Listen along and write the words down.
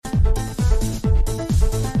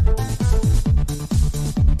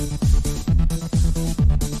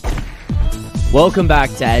Welcome back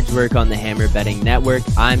to Edgework on the Hammer Betting Network.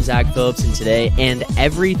 I'm Zach Phillips, and today and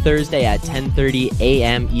every Thursday at 10:30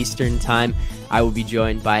 a.m. Eastern Time, I will be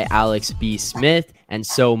joined by Alex B. Smith and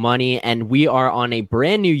So Money, and we are on a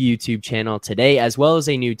brand new YouTube channel today, as well as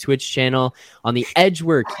a new Twitch channel on the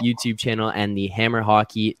Edgework YouTube channel and the Hammer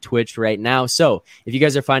Hockey Twitch right now. So if you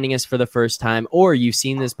guys are finding us for the first time, or you've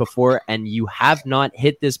seen this before and you have not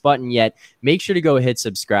hit this button yet, make sure to go hit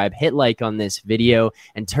subscribe, hit like on this video,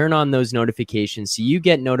 and turn on those notifications so you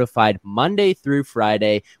get notified Monday through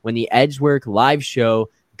Friday when the Edgework live show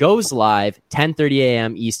goes live, 10:30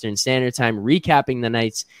 a.m. Eastern Standard Time, recapping the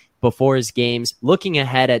nights before his games, looking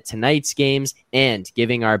ahead at tonight's games, and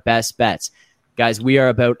giving our best bets. Guys, we are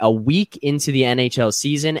about a week into the NHL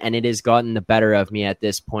season, and it has gotten the better of me at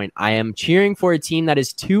this point. I am cheering for a team that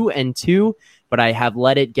is 2-2, but I have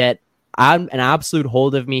let it get an absolute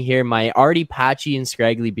hold of me here. My already patchy and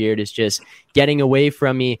scraggly beard is just getting away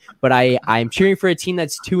from me, but I'm cheering for a team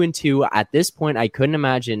that's 2-2. At this point, I couldn't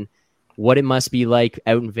imagine what it must be like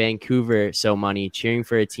out in Vancouver, So Money, cheering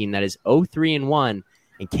for a team that is 0-3-1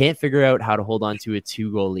 and can't figure out how to hold on to a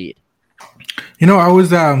 2-goal lead. You know, I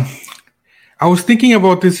was thinking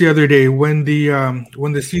about this the other day when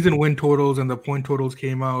the season win totals and the point totals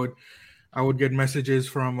came out. I would get messages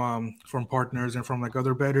from partners and from like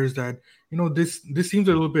other bettors that, you know, this seems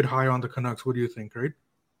a little bit high on the Canucks. What do you think, right?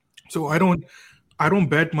 So I don't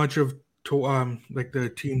bet much of like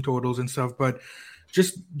the team totals and stuff, but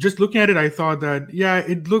just looking at it, I thought that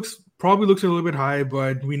it probably looks a little bit high,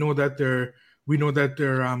 but we know that their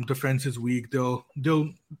defense is weak. They'll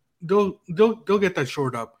get that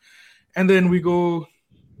shored up, and then we go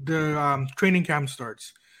the training camp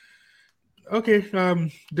starts. Okay,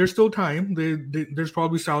 there's still time. There's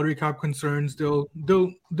probably salary cap concerns. They'll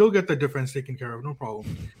get the defense taken care of, no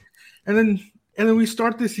problem. And then we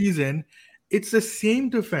start the season. It's the same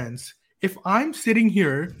defense. If I'm sitting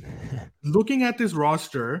here looking at this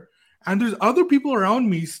roster and there's other people around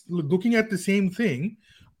me looking at the same thing,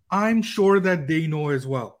 I'm sure that they know as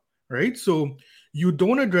well, right? So you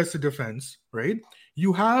don't address the defense, right?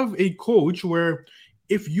 You have a coach where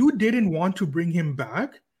if you didn't want to bring him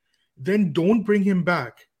back, then don't bring him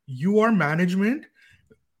back. You are management.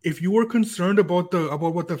 If you were concerned about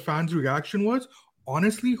what the fans' reaction was,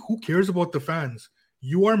 honestly, who cares about the fans?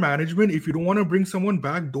 You are management. If you don't want to bring someone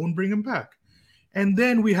back, don't bring him back. And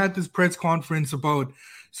then we had this press conference about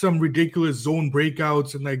some ridiculous zone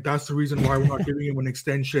breakouts, and like that's the reason why we're not giving him an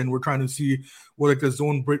extension. We're trying to see what like the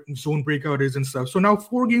zone breakout is and stuff. So now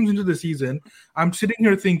 4 games into the season, I'm sitting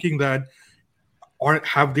here thinking that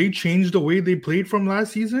have they changed the way they played from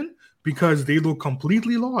last season? Because they look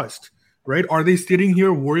completely lost, right? Are they sitting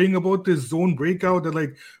here worrying about this zone breakout that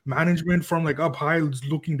like management from like up high is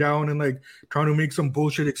looking down and like trying to make some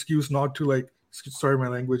bullshit excuse not to like, sorry my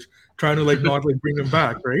language, trying to like not like bring them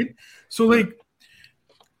back, right? So like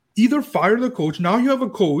either fire the coach. Now you have a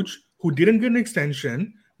coach who didn't get an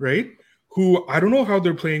extension, right? Who I don't know how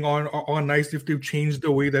they're playing on ice, if they've changed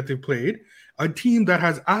the way that they played. A team that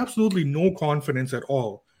has absolutely no confidence at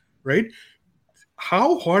all, right?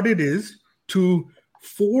 How hard it is to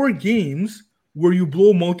 4 games where you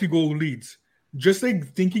blow multi-goal leads. Just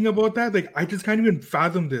like thinking about that, like I just can't even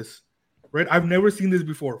fathom this, right? I've never seen this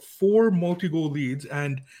before. 4 multi-goal leads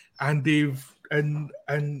and they've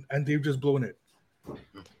just blown it,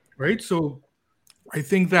 right? So I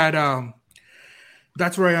think that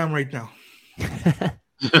that's where I am right now.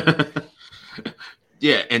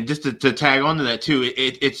 Yeah, and just to tag on to that too,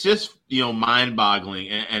 it's just, you know, mind-boggling.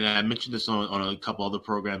 And I mentioned this on a couple other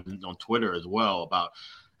programs on Twitter as well about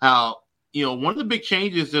how, you know, one of the big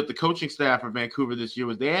changes that the coaching staff for Vancouver this year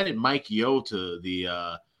was they added Mike Yeo to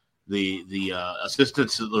the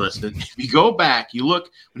assistants list. And if you go back, you look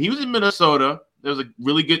when he was in Minnesota, there was a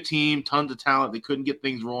really good team, tons of talent. They couldn't get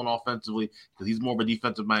things rolling offensively because he's more of a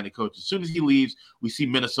defensive-minded coach. As soon as he leaves, we see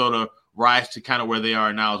Minnesota rise to kind of where they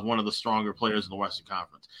are now as one of the stronger players in the Western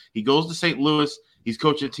Conference. He goes to St. Louis. He's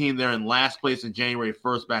coaching a team there in last place in January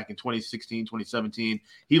 1st back in 2016, 2017.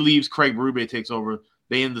 He leaves. Craig Berube takes over.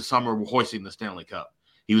 They end the summer hoisting the Stanley Cup.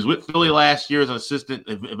 He was with Philly last year as an assistant,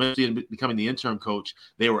 eventually becoming the interim coach.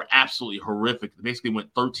 They were absolutely horrific. They basically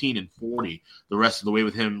went 13-40 the rest of the way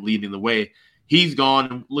with him leading the way. He's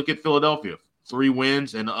gone. Look at Philadelphia. 3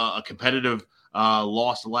 wins and a competitive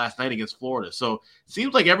lost last night against Florida. So it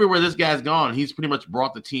seems like everywhere this guy's gone, he's pretty much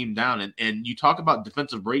brought the team down. And you talk about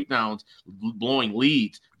defensive breakdowns, blowing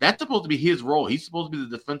leads. That's supposed to be his role. He's supposed to be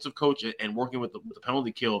the defensive coach and working with the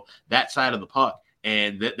penalty kill, that side of the puck.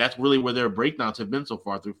 And that's really where their breakdowns have been so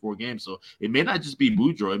far through 4 games. So it may not just be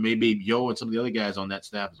Boudreau. It may be Yo and some of the other guys on that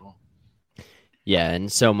staff as well. Yeah,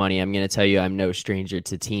 and so money. I'm going to tell you, I'm no stranger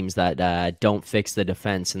to teams that don't fix the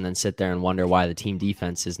defense and then sit there and wonder why the team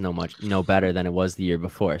defense is no better than it was the year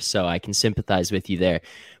before. So I can sympathize with you there.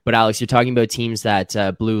 But Alex, you're talking about teams that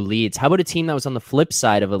blew leads. How about a team that was on the flip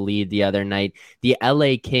side of a lead the other night? The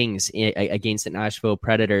LA Kings against the Nashville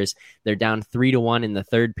Predators. They're down 3-1 in the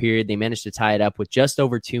third period. They managed to tie it up with just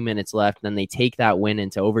over 2 minutes left. Then they take that win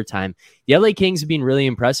into overtime. The LA Kings have been really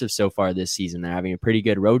impressive so far this season. They're having a pretty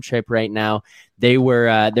good road trip right now. They're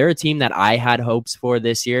a team that I had hopes for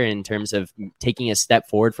this year in terms of taking a step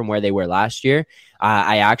forward from where they were last year.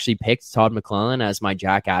 I actually picked Todd McLellan as my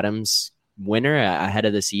Jack Adams winner ahead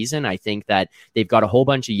of the season. I think that they've got a whole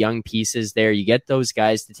bunch of young pieces there. You get those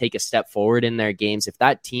guys to take a step forward in their games. If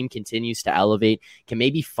that team continues to elevate, can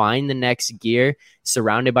maybe find the next gear,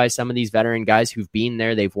 surrounded by some of these veteran guys who've been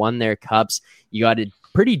there, they've won their cups. You got a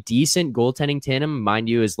pretty decent goaltending tandem, mind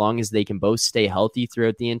you, as long as they can both stay healthy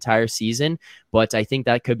throughout the entire season. But I think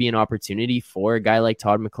that could be an opportunity for a guy like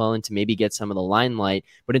Todd McLellan to maybe get some of the limelight.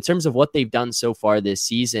 But in terms of what they've done so far this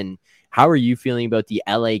season, how are you feeling about the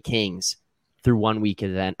LA Kings through 1 week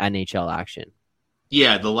of NHL action?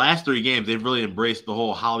 Yeah, the last 3 games, they've really embraced the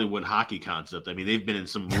whole Hollywood hockey concept. I mean, they've been in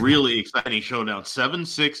some really exciting showdowns.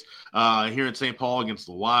 7-6 here in St. Paul against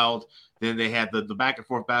the Wild. Then they had the back and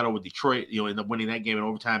forth battle with Detroit, end up winning that game in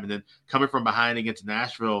overtime, and then coming from behind against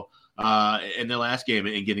Nashville in their last game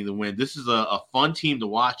and getting the win. This is a fun team to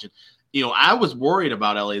watch. And, I was worried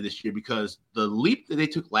about LA this year because the leap that they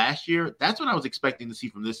took last year, that's what I was expecting to see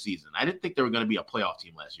from this season. I didn't think they were going to be a playoff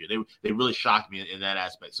team last year. They really shocked me in that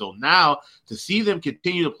aspect. So now to see them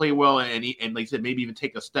continue to play well and like I said, maybe even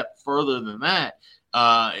take a step further than that,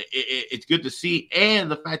 it's good to see.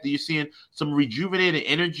 And the fact that you're seeing some rejuvenated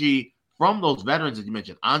energy from those veterans that you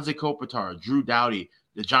mentioned, Anze Kopitar, Drew Doughty,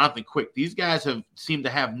 the Jonathan Quick, these guys have seemed to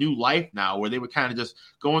have new life now where they were kind of just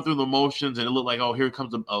going through the motions and it looked like, oh, here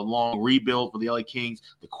comes a long rebuild for the LA Kings.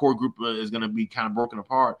 The core group is going to be kind of broken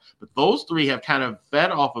apart. But those 3 have kind of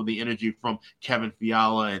fed off of the energy from Kevin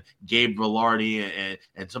Fiala and Gabe Velarde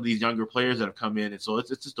and some of these younger players that have come in. And so it's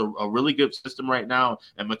just a really good system right now.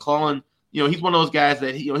 And McLellan, he's one of those guys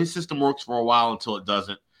that, his system works for a while until it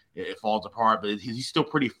doesn't. It falls apart, but he's still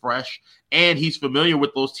pretty fresh, and he's familiar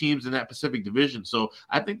with those teams in that Pacific Division. So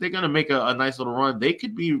I think they're going to make a nice little run. They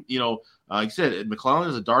could be, like you said, McLellan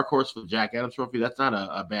is a dark horse for the Jack Adams Trophy. That's not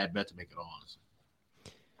a bad bet to make it all, honestly.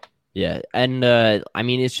 Yeah, and I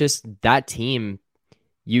mean, it's just that team.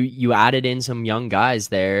 You added in some young guys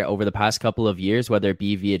there over the past couple of years, whether it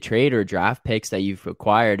be via trade or draft picks that you've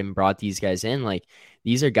acquired and brought these guys in. Like,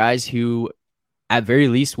 these are guys who, at very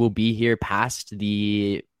least, will be here past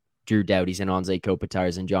the Drew Doughty's and Anze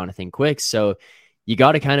Kopitar's and Jonathan Quicks. So you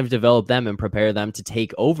got to kind of develop them and prepare them to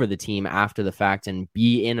take over the team after the fact and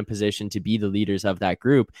be in a position to be the leaders of that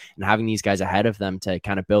group, and having these guys ahead of them to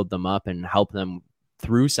kind of build them up and help them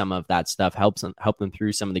through some of that stuff, help them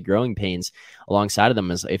through some of the growing pains alongside of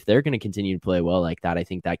them. As if they're going to continue to play well like that, I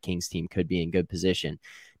think that Kings team could be in good position.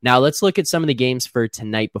 Now let's look at some of the games for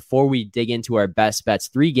tonight before we dig into our best bets.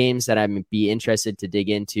 3 games that I'd be interested to dig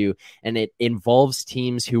into, and it involves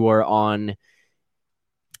teams who are on.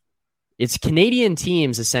 It's Canadian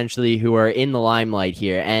teams essentially who are in the limelight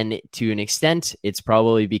here, and to an extent, it's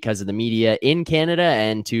probably because of the media in Canada,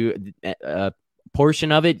 and to a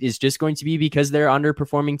portion of it is just going to be because they're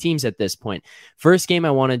underperforming teams at this point. First game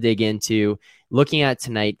I want to dig into, looking at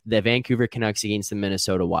tonight, the Vancouver Canucks against the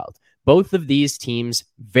Minnesota Wild. Both of these teams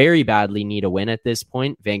very badly need a win at this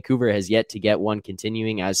point. Vancouver has yet to get one,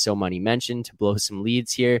 continuing, as so many mentioned, to blow some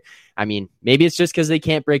leads here. I mean, maybe it's just because they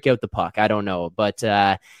can't break out the puck. I don't know. But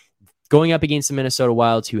going up against the Minnesota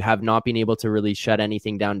Wild, who have not been able to really shut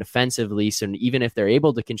anything down defensively, so even if they're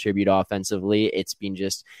able to contribute offensively, it's been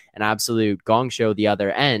just an absolute gong show the other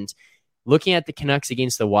end. Looking at the Canucks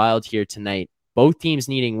against the Wild here tonight, both teams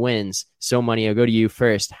needing wins. So, Money, I'll go to you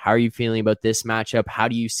first. How are you feeling about this matchup? How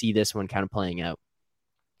do you see this one kind of playing out?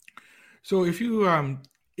 So if you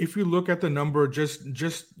look at the number just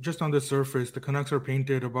on the surface, the Canucks are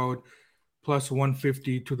painted about plus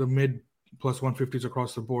 150 to the mid plus 150s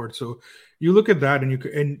across the board. So you look at that and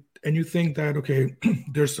you think that, okay,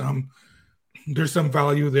 there's some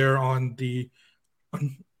value there on the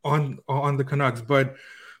Canucks, but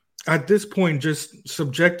at this point, just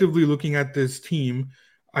subjectively looking at this team,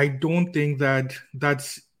 I don't think that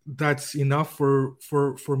that's enough for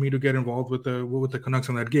me to get involved with the Canucks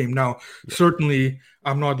in that game. Now, certainly,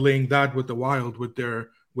 I'm not laying that with the Wild with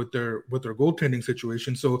their goaltending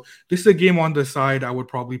situation. So this is a game on the side I would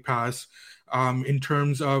probably pass. In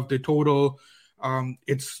terms of the total,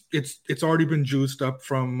 it's already been juiced up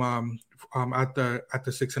from at the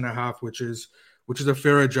 6.5, which is which is a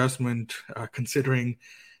fair adjustment considering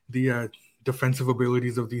the defensive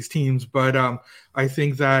abilities of these teams. But I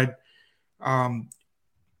think that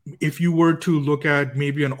if you were to look at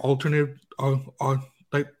maybe an alternate,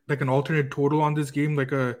 like an alternate total on this game,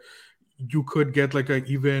 you could get like a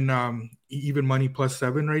even money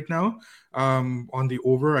 +7 right now on the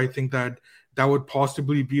over. I think that would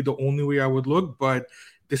possibly be the only way I would look, but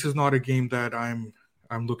this is not a game that I'm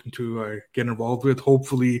looking to get involved with.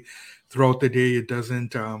 Hopefully, throughout the day, it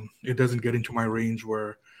doesn't get into my range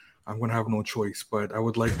where I'm going to have no choice. But I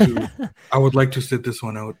would like to sit this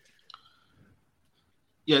one out.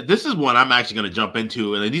 Yeah, this is one I'm actually going to jump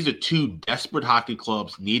into. And these are two desperate hockey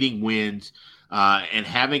clubs needing wins and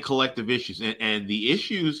having collective issues. And the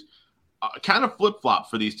issues kind of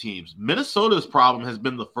flip-flop for these teams. Minnesota's problem has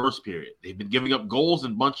been the first period. They've been giving up goals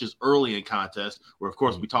in bunches early in contests, where, of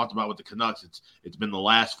course, we talked about with the Canucks, it's been the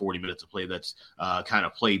last 40 minutes of play that's kind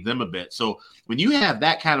of played them a bit. So when you have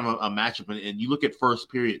that kind of a matchup and you look at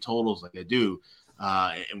first period totals like they do,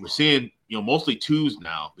 and we're seeing mostly twos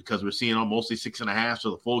now because we're seeing mostly 6.5 for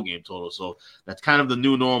the full game total. So that's kind of the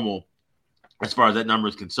new normal as far as that number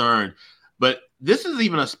is concerned. But this is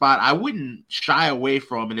even a spot I wouldn't shy away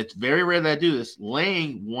from, and it's very rare that I do this,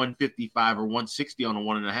 laying 155 or 160 on a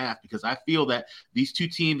 1.5, because I feel that these two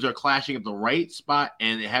teams are clashing at the right spot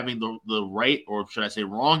and having the right, or should I say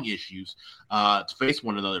wrong, issues to face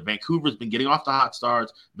one another. Vancouver's been getting off the hot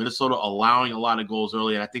starts, Minnesota allowing a lot of goals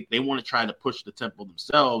early, and I think they want to try to push the tempo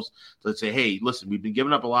themselves. So let's say, hey, listen, we've been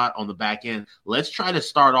giving up a lot on the back end. Let's try to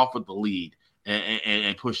start off with the lead.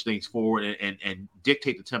 And push things forward and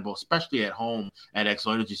dictate the tempo, especially at home at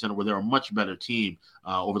Xcel Energy Center, where they're a much better team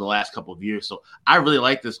over the last couple of years. So I really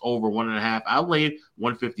like this over 1.5. I'll lay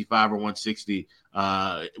 155 or 160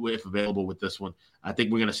 if available with this one. I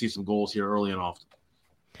think we're going to see some goals here early and often.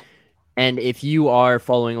 And if you are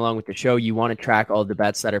following along with the show, you want to track all the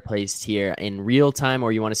bets that are placed here in real time,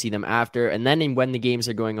 or you want to see them after. And then when the games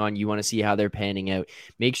are going on, you want to see how they're panning out.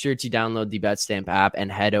 Make sure to download the BetStamp app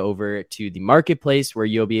and head over to the marketplace, where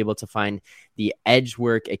you'll be able to find the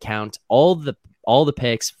Edgework account. All the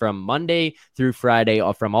picks from Monday through Friday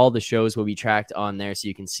from all the shows will be tracked on there, so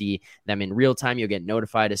you can see them in real time. You'll get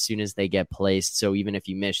notified as soon as they get placed. So even if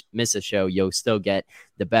you miss a show, you'll still get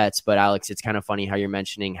the bets. But Alex, it's kind of funny how you're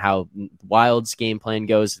mentioning how Wild's game plan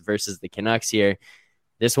goes versus the Canucks here.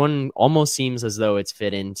 This one almost seems as though it's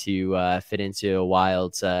fit into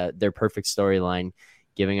Wild's their perfect storyline,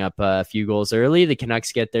 giving up a few goals early. The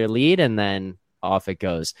Canucks get their lead, and then off it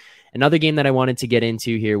goes. Another game that I wanted to get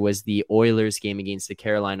into here was the Oilers game against the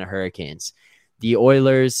Carolina Hurricanes. The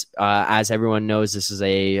Oilers, as everyone knows, this is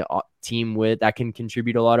a team that can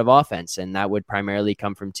contribute a lot of offense, and that would primarily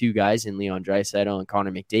come from two guys in Leon Draisaitl and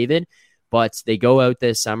Connor McDavid. But they go out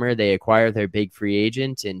this summer, they acquire their big free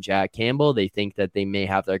agent in Jack Campbell. They think that they may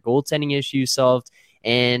have their goaltending issues solved,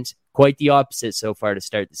 and quite the opposite so far to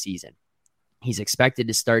start the season. He's expected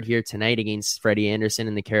to start here tonight against Freddie Anderson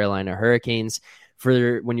and the Carolina Hurricanes.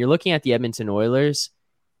 When you're looking at the Edmonton Oilers,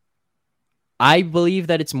 I believe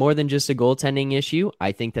that it's more than just a goaltending issue.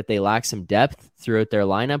 I think that they lack some depth throughout their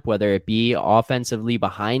lineup, whether it be offensively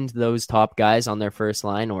behind those top guys on their first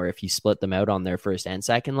line, or if you split them out on their first and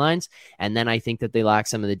second lines. And then I think that they lack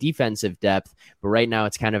some of the defensive depth. But right now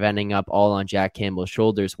it's kind of ending up all on Jack Campbell's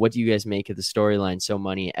shoulders. What do you guys make of the storyline so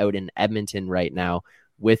money out in Edmonton right now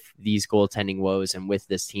with these goaltending woes and with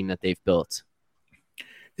this team that they've built?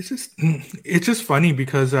 It's just funny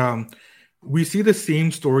because we see the same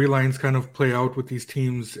storylines kind of play out with these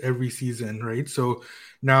teams every season, right? So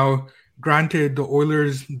now, granted, the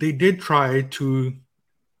Oilers, they did try to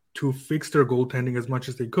fix their goaltending as much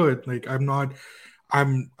as they could. Like I'm not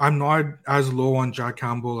as low on Jack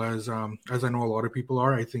Campbell as I know a lot of people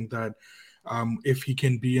are. I think that if he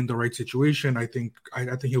can be in the right situation, I think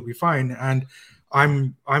he'll be fine. And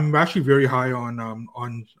I'm actually very high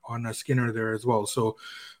on Skinner there as well. So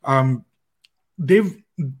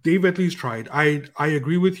they've at least tried. I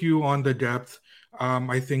agree with you on the depth.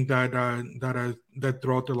 I think that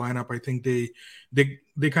throughout the lineup, I think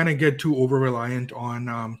they kind of get too over reliant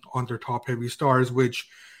on their top heavy stars, which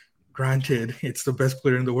granted it's the best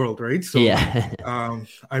player in the world, right? So yeah.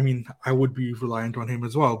 I mean, I would be reliant on him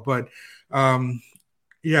as well, but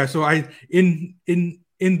yeah. So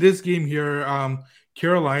in this game here,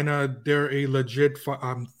 Carolina, they're a legit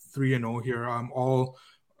 3-0 here.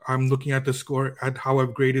 I'm looking at the score at how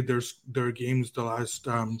I've graded their games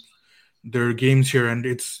their games here, and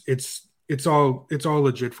it's all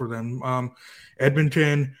legit for them.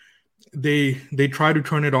 Edmonton, they try to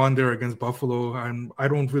turn it on there against Buffalo, and I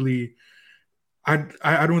don't really I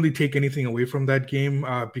don't really take anything away from that game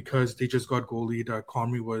because they just got goalied.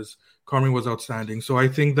 Conry was outstanding. So I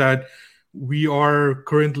think that we are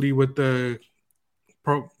currently with the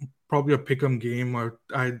probably a pick'em game, or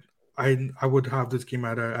I would have this game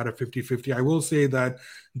at a 50-50. I will say that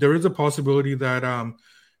there is a possibility that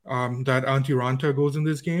that Antti Ranta goes in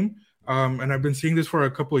this game. And I've been seeing this for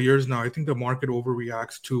a couple of years now. I think the market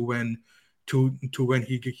overreacts to when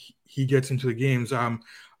he gets into the games.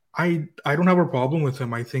 I don't have a problem with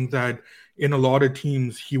him. I think that in a lot of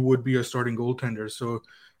teams he would be a starting goaltender. So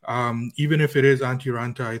even if it is Antti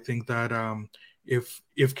Ranta, I think that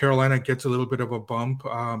if Carolina gets a little bit of a bump,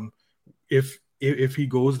 if he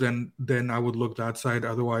goes, then I would look that side.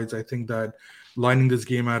 Otherwise, I think that lining this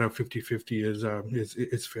game at a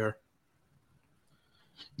 50-50 is fair.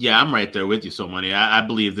 Yeah, I'm right there with you, So Money. I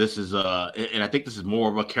believe this is and I think this is more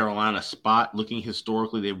of a Carolina spot. Looking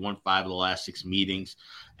historically, they've won 5 of the last 6 meetings,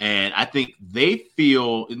 and I think they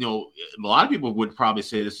feel, a lot of people would probably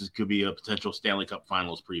say could be a potential Stanley Cup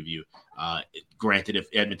Finals preview. Granted, if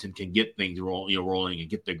Edmonton can get things rolling and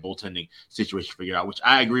get their goaltending situation figured out, which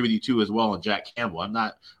I agree with you too as well on Jack Campbell. I'm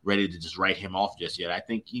not ready to just write him off just yet. I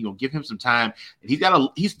think give him some time,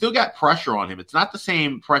 and he's still got pressure on him. It's not the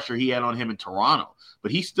same pressure he had on him in Toronto,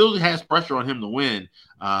 but he still has pressure on him to win.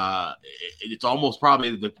 It's almost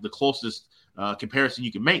probably the closest comparison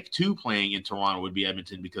you can make to playing in Toronto would be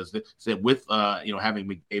Edmonton, because they said with having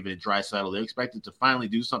McDavid and Draisaitl, they're expected to finally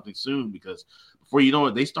do something soon, because before you know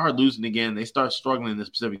it, they start losing again. They start struggling in this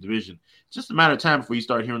Pacific Division. It's just a matter of time before you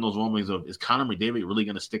start hearing those rumblings of, is Connor McDavid really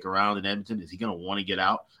going to stick around in Edmonton? Is he going to want to get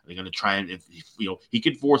out? Are they going to try and, if he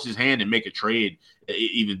could force his hand and make a trade,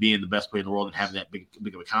 even being the best player in the world and having that big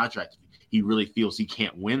of a contract, he really feels he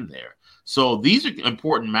can't win there. So these are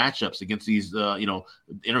important matchups against these,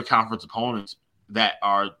 interconference opponents that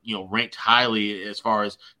are, ranked highly as far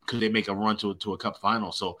as could they make a run to a cup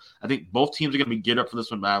final. So I think both teams are going to be geared up for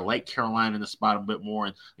this one, but I like Carolina in the spot a bit more.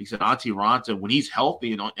 And like you said, Antti Ranta, when he's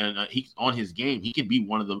healthy and he's on his game, he can be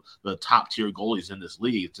one of the top tier goalies in this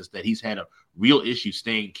league. It's just that he's had a real issue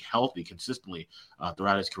staying healthy consistently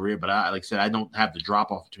throughout his career. But like I said, I don't have the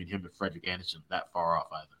drop off between him and Frederik Andersen that far off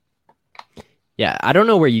either. Yeah, I don't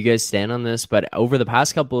know where you guys stand on this, but over the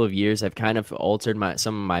past couple of years, I've kind of altered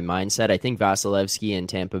some of my mindset. I think Vasilevsky in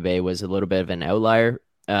Tampa Bay was a little bit of an outlier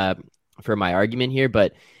for my argument here,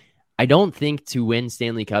 but I don't think to win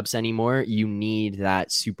Stanley Cups anymore, you need that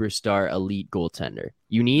superstar elite goaltender.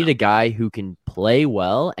 You need a guy who can play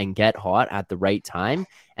well and get hot at the right time,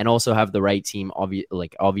 and also have the right team,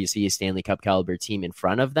 obviously a Stanley Cup caliber team in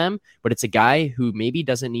front of them. But it's a guy who maybe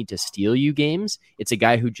doesn't need to steal you games. It's a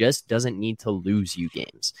guy who just doesn't need to lose you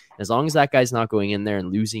games. As long as that guy's not going in there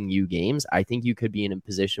and losing you games, I think you could be in a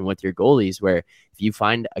position with your goalies where if you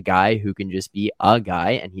find a guy who can just be a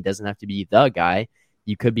guy and he doesn't have to be the guy,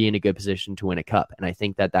 you could be in a good position to win a cup. And I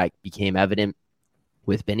think that became evident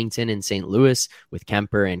with Binnington in St. Louis, with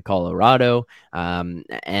Kemper in Colorado,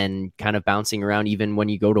 and kind of bouncing around. Even when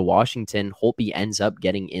you go to Washington, Holtby ends up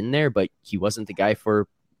getting in there, but he wasn't the guy for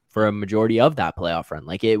a majority of that playoff run.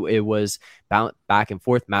 Like it was back and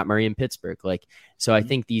forth, Matt Murray in Pittsburgh. So I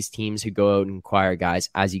think these teams who go out and acquire guys,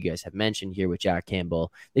 as you guys have mentioned here with Jack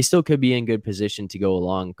Campbell, they still could be in good position to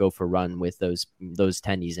go for a run with those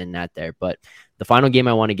tendies in net there. But the final game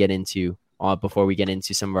I want to get into before we get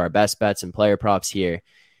into some of our best bets and player props here,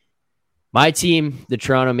 my team, the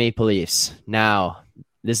Toronto Maple Leafs. Now,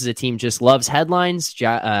 this is a team just loves headlines.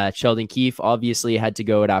 Sheldon Keefe obviously had to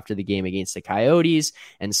go out after the game against the Coyotes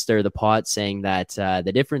and stir the pot, saying that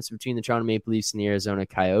the difference between the Toronto Maple Leafs and the Arizona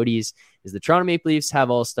Coyotes is the Toronto Maple Leafs have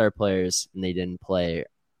all-star players and they didn't play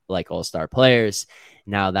like all-star players.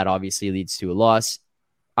 Now that obviously leads to a loss.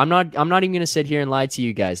 I'm not even going to sit here and lie to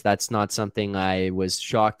you guys. That's not something I was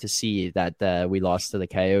shocked to see that we lost to the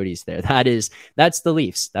Coyotes there. That's the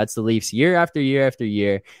Leafs. That's the Leafs year after year after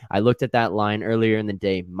year. I looked at that line earlier in the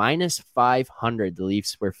day, -500. The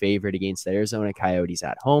Leafs were favored against the Arizona Coyotes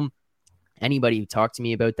at home. Anybody who talked to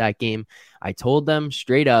me about that game, I told them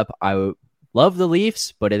straight up, I love the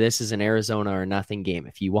Leafs, but this is an Arizona or nothing game.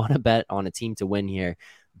 If you want to bet on a team to win here,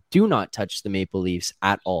 do not touch the Maple Leafs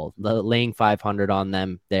at all. Laying 500 on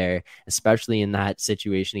them there, especially in that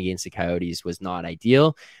situation against the Coyotes, was not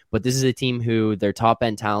ideal. But this is a team who their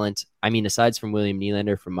top-end talent, I mean, aside from William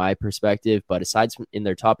Nylander from my perspective, but aside from in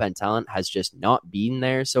their top-end talent, has just not been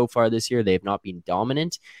there so far this year. They have not been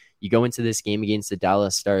dominant. You go into this game against the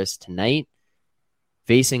Dallas Stars tonight,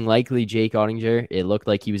 facing likely Jake Ottinger. It looked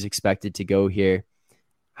like he was expected to go here.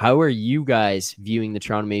 How are you guys viewing the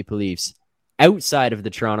Toronto Maple Leafs outside of the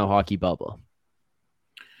Toronto hockey bubble?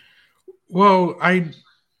 Well, I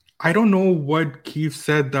I don't know what Keith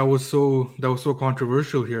said that was so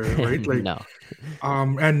controversial here, right? Like, No.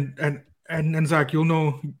 And Zach, you'll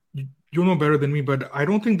know better than me, but I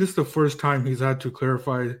don't think this is the first time he's had to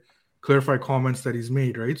clarify comments that he's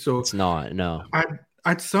made, right? So It's not, no.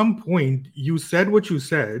 At some point you said what you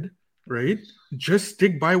said, right? Just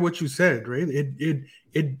stick by what you said, right?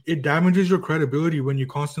 It damages your credibility when you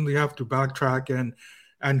constantly have to backtrack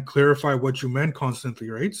and clarify what you meant constantly,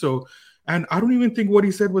 right? So, and I don't even think what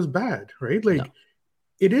he said was bad, right? Like, No.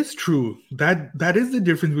 it is true that is the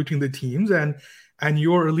difference between the teams, and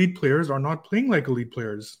your elite players are not playing like elite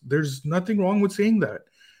players. There's nothing wrong with saying that,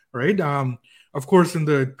 right? Of course, in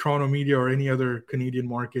the Toronto media or any other Canadian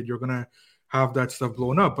market, you're gonna have that stuff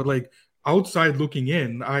blown up. But like, outside looking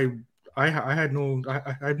in, I had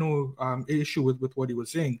no issue with what he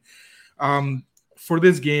was saying. For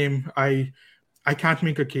this game, I can't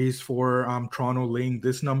make a case for Toronto laying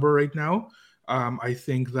this number right now. I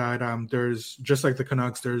think that there's, just like the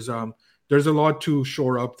Canucks, there's a lot to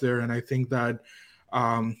shore up there, and I think that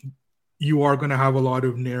you are going to have a lot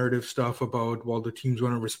of narrative stuff about, well, the team's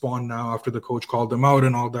going to respond now after the coach called them out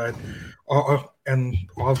and all that, and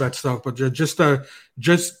all that stuff. But just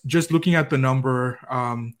looking at the number,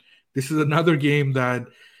 this is another game that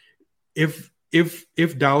if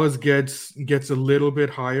Dallas gets a little bit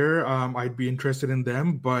higher, I'd be interested in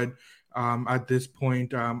them. But at this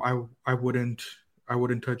point, I wouldn't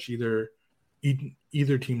touch either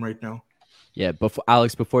team right now. Yeah,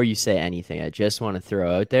 before you say anything, I just want to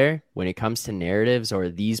throw out there, when it comes to narratives or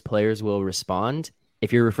these players will respond,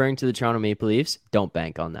 if you're referring to the Toronto Maple Leafs, don't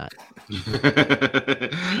bank on that.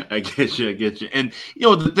 I get you. And,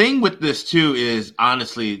 the thing with this, too, is,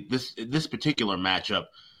 honestly, this particular matchup,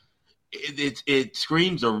 it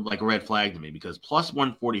screams like a red flag to me, because plus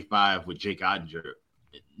 145 with Jake Ottinger,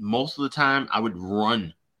 most of the time I would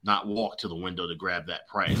run, not walk to the window to grab that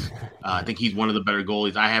price. I think he's one of the better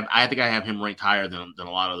goalies. I think I have him ranked higher than a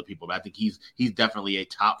lot of other people, but I think he's definitely a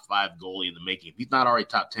top 5 goalie in the making. If he's not already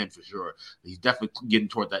top 10 for sure, he's definitely getting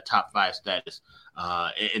toward that top 5 status.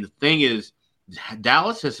 And the thing is,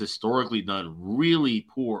 Dallas has historically done really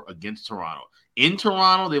poor against Toronto. In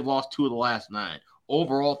Toronto, they've lost 2 of the last 9.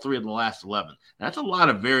 Overall, 3 of the last 11. That's a lot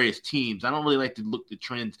of various teams. I don't really like to look the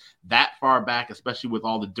trends that far back, especially with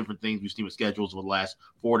all the different things we've seen with schedules over the last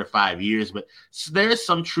 4 to 5 years. But there's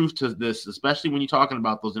some truth to this, especially when you're talking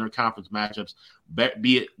about those interconference matchups,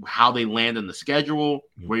 be it how they land in the schedule,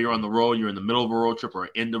 where you're on the road, you're in the middle of a road trip or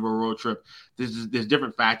end of a road trip. There's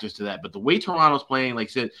different factors to that. But the way Toronto's playing, like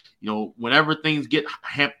I said, whenever things get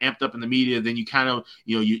amped up in the media, then you kind of,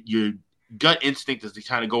 you're gut instinct is to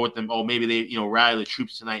kind of go with them. Oh, maybe they, rally the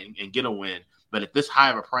troops tonight and get a win. But at this high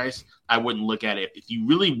of a price, I wouldn't look at it. If you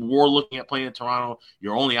really were looking at playing in Toronto,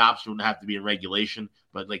 your only option would have to be in regulation.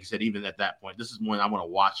 But like I said, even at that point, this is when I want to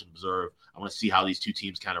watch and observe. I want to see how these two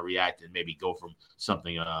teams kind of react and maybe go from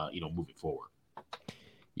something, moving forward.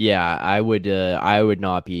 Yeah, I would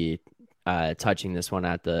not be touching this one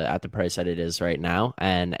at the price that it is right now.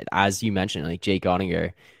 And as you mentioned, like Jake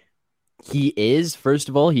Ottinger, he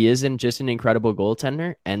isn't just an incredible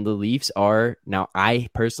goaltender, and the Leafs are now. I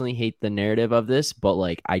personally hate the narrative of this, but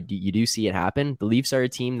like you do see it happen. The Leafs are a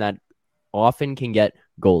team that often can get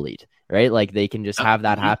goalied, right? Like they can just have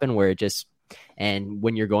that happen where it just. And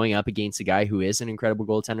when you're going up against a guy who is an incredible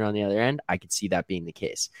goaltender on the other end, I could see that being the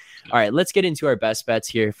case. All right, let's get into our best bets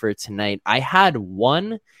here for tonight. I had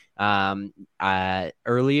one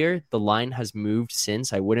earlier. The line has moved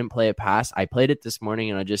since. I wouldn't play it past. I played it this morning,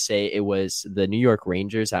 and I'll just say it was the New York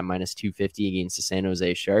Rangers at minus 250 against the San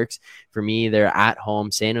Jose Sharks. For me, they're at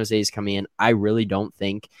home. San Jose is coming in. I really don't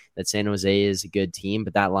think that San Jose is a good team,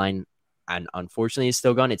 but that line, and unfortunately, it's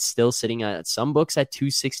still gone. It's still sitting at some books at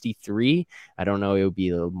 263. I don't know. It would be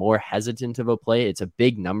a little more hesitant of a play. It's a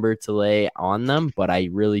big number to lay on them, but I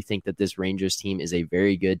really think that this Rangers team is a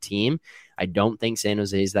very good team. I don't think San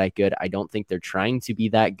Jose is that good. I don't think they're trying to be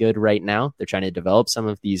that good right now. They're trying to develop some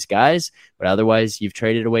of these guys, but otherwise, you've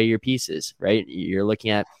traded away your pieces, right? You're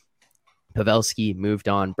looking at Pavelski moved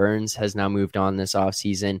on. Burns has now moved on this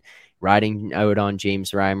offseason, riding out on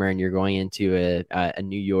James Reimer, and you're going into a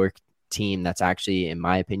New York team that's actually, in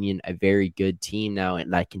my opinion, a very good team now,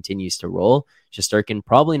 and that continues to roll. Shesterkin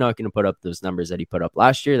probably not going to put up those numbers that he put up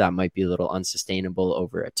last year. That might be a little unsustainable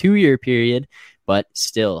over a 2-year period, but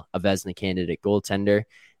still a Vezina candidate goaltender.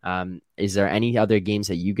 Is there any other games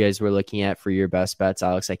that you guys were looking at for your best bets?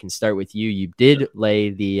 Alex, I can start with you. You did lay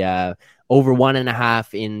the over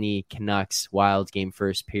 1.5 in the Canucks Wild game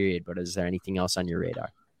first period, but is there anything else on your radar?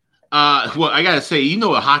 Well, I gotta say,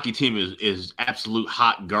 a hockey team is absolute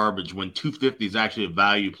hot garbage when $2.50 is actually a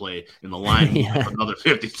value play and the line moves Yeah. up another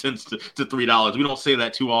 50 cents to $3. We don't say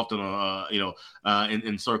that too often,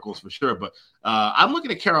 in circles for sure. But I'm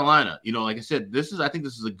looking at Carolina. Like I said, I think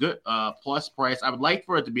this is a good plus price. I would like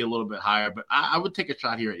for it to be a little bit higher, but I would take a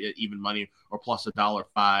shot here at even money or plus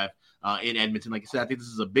 $1.05 in Edmonton. Like I said, I think this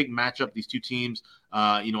is a big matchup. These two teams,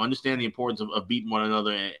 understand the importance of beating one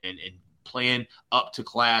another and playing up to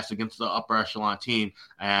class against the upper echelon team.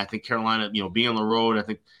 And I think Carolina, being on the road, I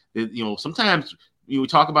think, sometimes we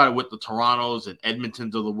talk about it with the Torontos and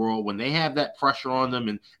Edmontons of the world, when they have that pressure on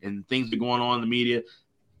them and things are going on in the media,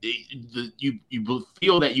 you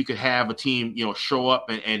feel that you could have a team, show up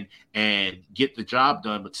and get the job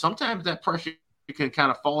done. But sometimes that pressure can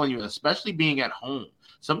kind of fall on you, especially being at home.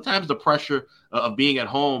 Sometimes the pressure of being at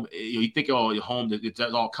home, you think, oh, you're home, it's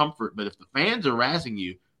all comfort. But if the fans are razzing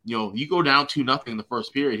you, you go down 2-0 in the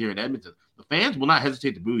first period here in Edmonton, the fans will not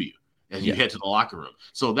hesitate to boo you as you head to the locker room.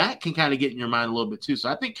 So that can kind of get in your mind a little bit too. So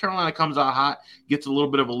I think Carolina comes out hot, gets a little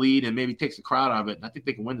bit of a lead, and maybe takes the crowd out of it. And I think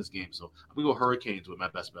they can win this game. So I'm going to go Hurricanes with my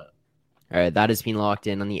best bet. All right, that has been locked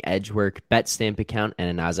in on the Edgework Bet Stamp account.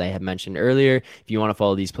 And as I have mentioned earlier, if you want to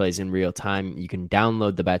follow these plays in real time, you can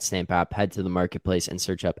download the Bet Stamp app, head to the marketplace, and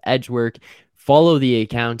search up Edgework. Follow the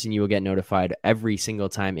account, and you will get notified every single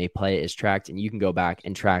time a play is tracked, and you can go back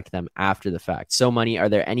and track them after the fact. So, Money, are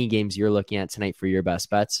there any games you're looking at tonight for your best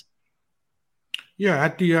bets? Yeah,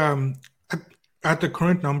 at the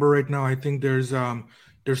current number right now, I think there's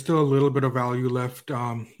still a little bit of value left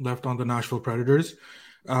on the Nashville Predators.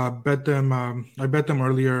 I bet them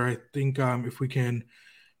earlier. I think if we can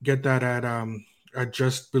get that at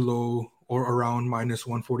just below or around minus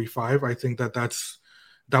 145, I think that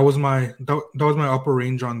was my upper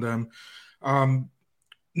range on them.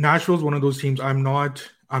 Nashville's one of those teams I'm not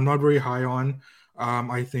very high on.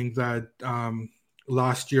 I think that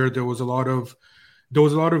last year there was a lot of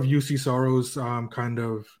UC Soros kind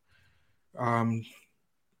of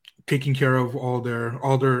taking care of all their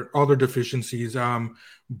deficiencies.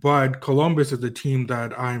 But Columbus is a team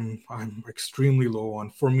that I'm extremely low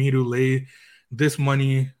on. For me to lay this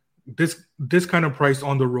money, this kind of price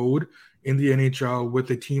on the road in the NHL with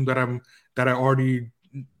a team that I already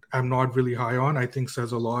am not really high on, I think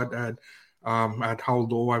says a lot at how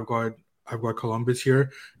low I've got Columbus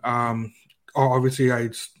here. Obviously I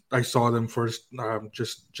saw them first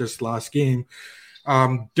just last game.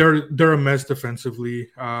 They're a mess defensively,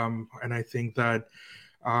 and I think that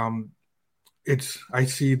I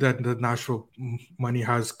see that the Nashville money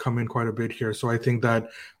has come in quite a bit here. So I think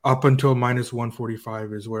that up until minus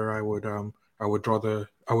 145 is where I would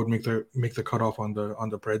make the cutoff on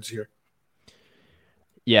the Preds here.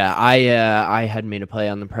 Yeah, I had made a play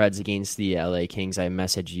on the Preds against the LA Kings. I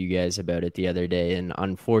messaged you guys about it the other day, and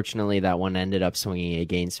unfortunately that one ended up swinging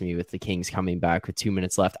against me with the Kings coming back with 2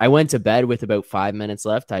 minutes left. I went to bed with about 5 minutes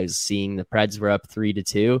left. I was seeing the Preds were up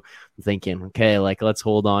 3-2. I'm thinking, okay, let's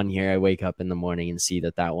hold on here. I wake up in the morning and see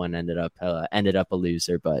that one ended up a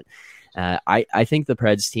loser. But I think the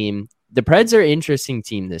Preds are an interesting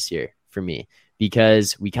team this year for me,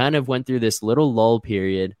 because we kind of went through this little lull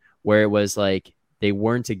period where it was like they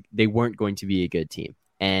weren't going to be a good team,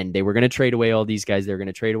 and they were going to trade away all these guys. They were going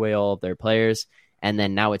to trade away all of their players, and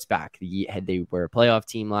then now it's back. They were a playoff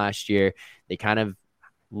team last year. They kind of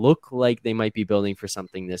look like they might be building for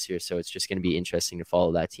something this year, so it's just going to be interesting to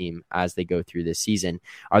follow that team as they go through this season.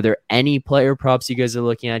 Are there any player props you guys are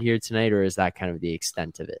looking at here tonight, or is that kind of the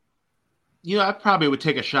extent of it? I probably would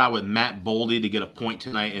take a shot with Matt Boldy to get a point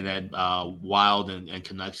tonight in that Wild and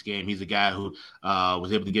Canucks game. He's a guy who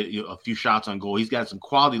was able to get a few shots on goal. He's got some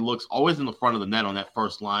quality looks, always in the front of the net on that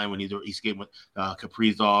first line when he's skating with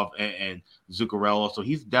Kaprizov and Zuccarello. So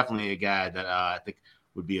he's definitely a guy that I think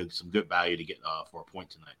would be some good value to get for a point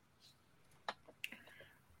tonight.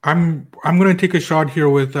 I'm going to take a shot here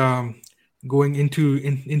with going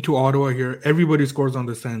into Ottawa here. Everybody scores on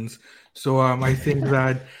the Sens, so I think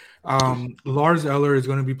that. Lars Eller is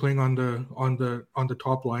going to be playing on the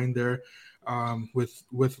top line there, with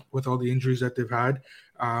all the injuries that they've had.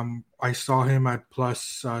 I saw him at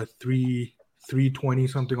plus 320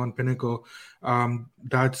 something on Pinnacle.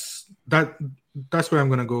 That's where I'm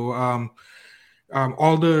going to go.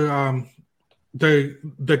 All the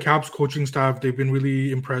Caps coaching staff, they've been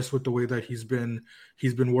really impressed with the way that he's been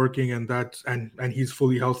working, and he's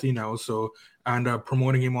fully healthy now. So, and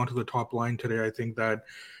promoting him onto the top line today, I think that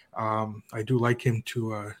I do like him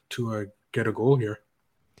to get a goal here.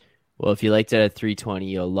 Well, if you liked it at 320,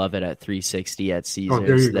 you'll love it at 360 at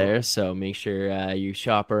Caesars there. So make sure you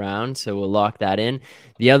shop around. So we'll lock that in.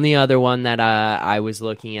 The only other one that I was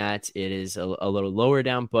looking at, it is a little lower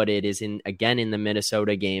down, but it is again in the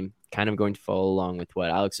Minnesota game, kind of going to follow along with what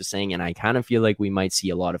Alex was saying. And I kind of feel like we might see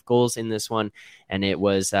a lot of goals in this one. And it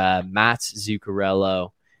was Matt Zuccarello,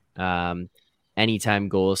 anytime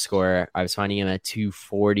goal scorer. I was finding him at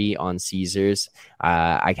 240 on Caesars.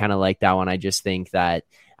 I kind of like that one. I just think that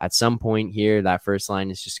at some point here, that first line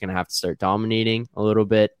is just going to have to start dominating a little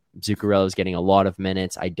bit. Zuccarello is getting a lot of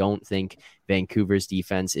minutes. I don't think Vancouver's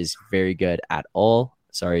defense is very good at all.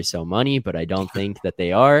 Sorry, so money, but I don't think that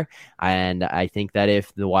they are. And I think that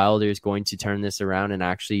if the Wild are going to turn this around and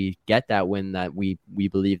actually get that win that we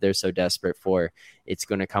believe they're so desperate for, it's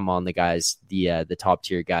going to come on the guys, the top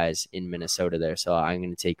tier guys in Minnesota there. So I'm going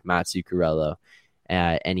to take Matt Zuccarello,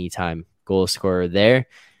 anytime goal scorer there.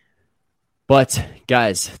 But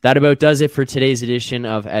guys, that about does it for today's edition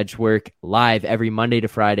of Edgework, live every Monday to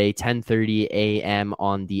Friday, 10:30 a.m.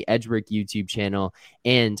 on the Edgework YouTube channel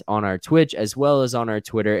and on our Twitch, as well as on our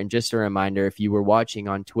Twitter. And just a reminder, if you were watching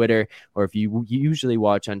on Twitter, or if you usually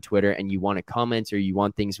watch on Twitter and you want to comment or you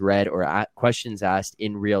want things read or questions asked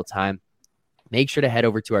in real time, make sure to head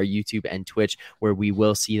over to our YouTube and Twitch where we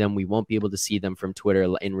will see them. We won't be able to see them from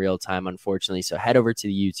Twitter in real time, unfortunately. So head over to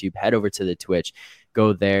the YouTube, head over to the Twitch,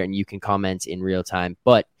 go there, and you can comment in real time.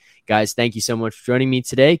 But guys, thank you so much for joining me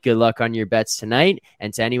today. Good luck on your bets tonight.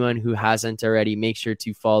 And to anyone who hasn't already, make sure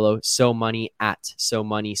to follow So Money at So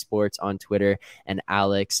Money Sports on Twitter, and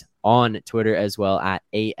Alex on Twitter as well at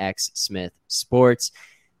AX Smith Sports.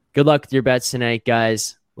 Good luck with your bets tonight,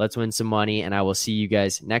 guys. Let's win some money, and I will see you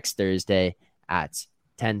guys next Thursday at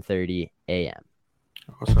 10:30 a.m.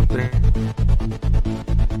 Awesome.